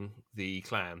infiltrating the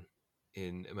Klan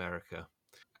in America,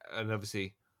 and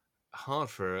obviously hard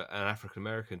for an African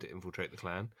American to infiltrate the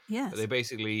Klan. Yes. But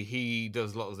he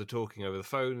does a lot of the talking over the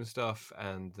phone and stuff,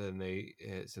 and then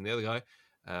it's in the other guy,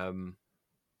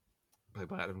 played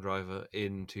by Adam Driver,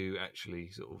 in to actually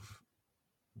sort of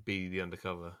be the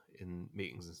undercover in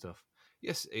meetings and stuff.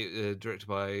 Yes, directed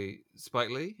by Spike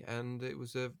Lee, and it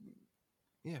was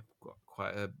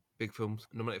quite a big film,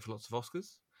 nominated for lots of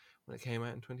Oscars when it came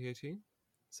out in 2018.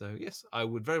 So yes, I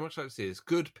would very much like to see this.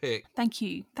 Good pick. Thank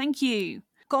you.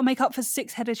 Got to make up for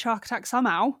Six-Headed Shark Attack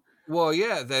somehow. Well,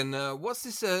 yeah, then what's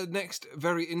this next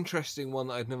very interesting one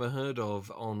that I'd never heard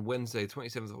of on Wednesday,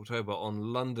 27th of October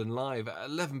on London Live at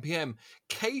 11 p.m.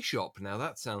 K-Shop. Now,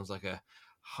 that sounds like a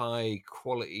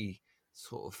high-quality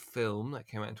sort of film that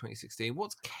came out in 2016.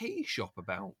 What's K-Shop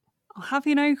about? I'll have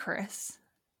you know, Chris,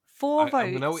 4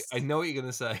 votes. I know what you're going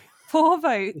to say. 4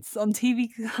 votes on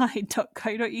tvguide.co.uk.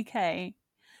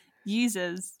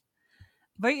 Users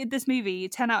voted this movie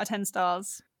 10 out of 10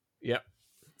 stars. Yep.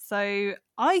 So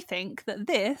I think that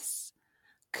this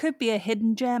could be a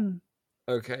hidden gem.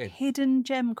 Okay. Hidden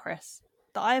gem, Chris,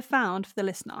 that I have found for the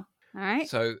listener. All right.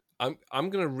 So I'm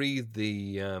going to read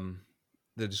the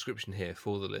description here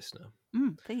for the listener.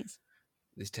 Please.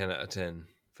 This 10 out of 10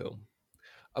 film.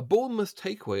 A Bournemouth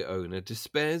takeaway owner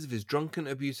despairs of his drunken,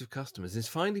 abusive customers and is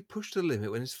finally pushed to the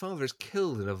limit when his father is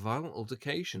killed in a violent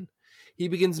altercation. He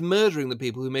begins murdering the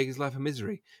people who make his life a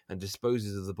misery and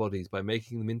disposes of the bodies by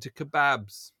making them into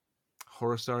kebabs.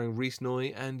 horror starring Rhys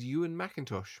Noy and Ewan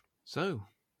McIntosh. So,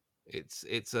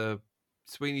 it's a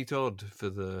Sweeney Todd for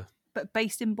the But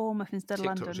based in Bournemouth instead of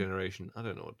TikTok London. generation. I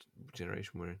don't know what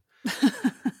generation we're in.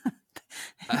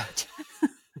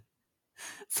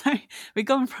 So we've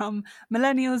gone from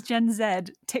millennials, Gen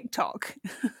Z, TikTok.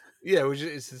 Yeah,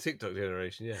 it's the TikTok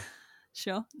generation. Yeah.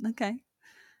 Sure. Okay.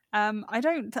 I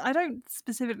don't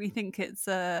specifically think it's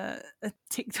a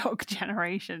TikTok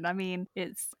generation. I mean,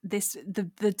 it's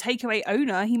the takeaway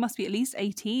owner. He must be at least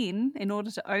 18 in order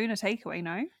to own a takeaway.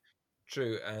 No.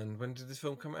 True. And when did this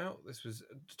film come out? This was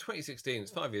 2016.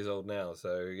 It's 5 years old now.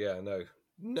 So yeah,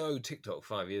 no TikTok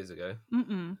 5 years ago.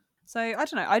 Mm-mm. So I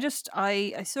don't know.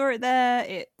 I saw it there.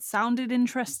 It sounded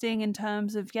interesting in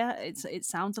terms of it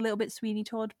sounds a little bit Sweeney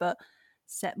Todd, but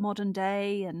set modern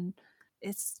day, and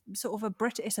it's sort of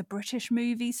it's a British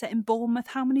movie set in Bournemouth.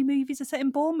 How many movies are set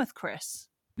in Bournemouth, Chris?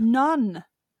 None.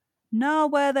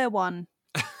 Nowhere there one.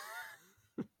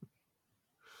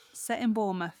 Set in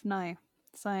Bournemouth, no.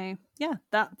 So yeah,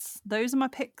 those are my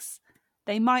picks.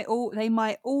 They might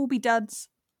all be duds.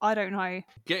 I don't know.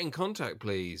 Get in contact,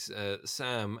 please.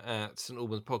 Sam at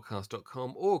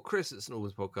stalbanspodcast.com or Chris at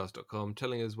stalbanspodcast.com,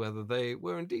 telling us whether they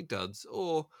were indeed duds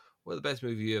or were the best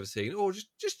movie you've ever seen, or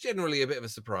just generally a bit of a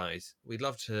surprise. We'd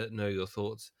love to know your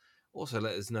thoughts. Also,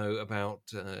 let us know about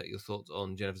your thoughts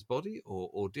on Jennifer's Body or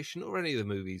Audition or any of the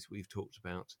movies we've talked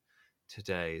about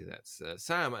today. That's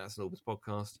Sam at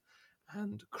StAlbanspodcast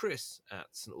and Chris at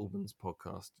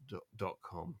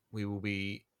stalbanspodcast.com. We will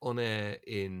be on air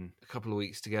in a couple of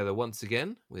weeks together once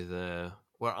again with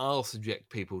where I'll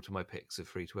subject people to my picks of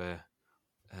free-to-air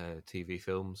TV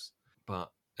films.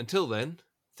 But until then,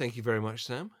 thank you very much,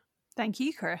 Sam. Thank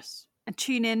you, Chris. And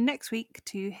tune in next week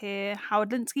to hear Howard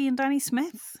Linsky and Danny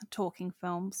Smith talking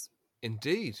films.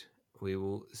 Indeed. We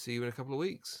will see you in a couple of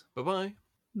weeks. Bye-bye.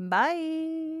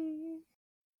 Bye.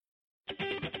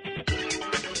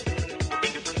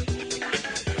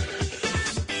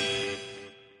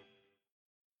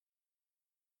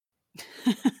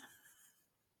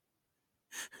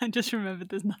 I just remembered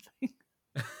there's nothing.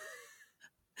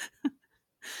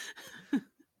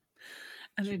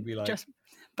 And then be like, just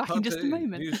back in Part just a 2,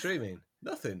 moment. New streaming.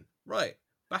 Nothing. Right.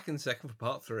 Back in second for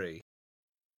part 3.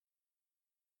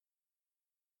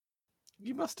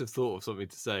 You must have thought of something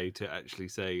to say to actually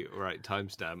say, right,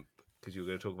 timestamp, because you were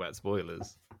going to talk about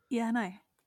spoilers. Yeah, I know.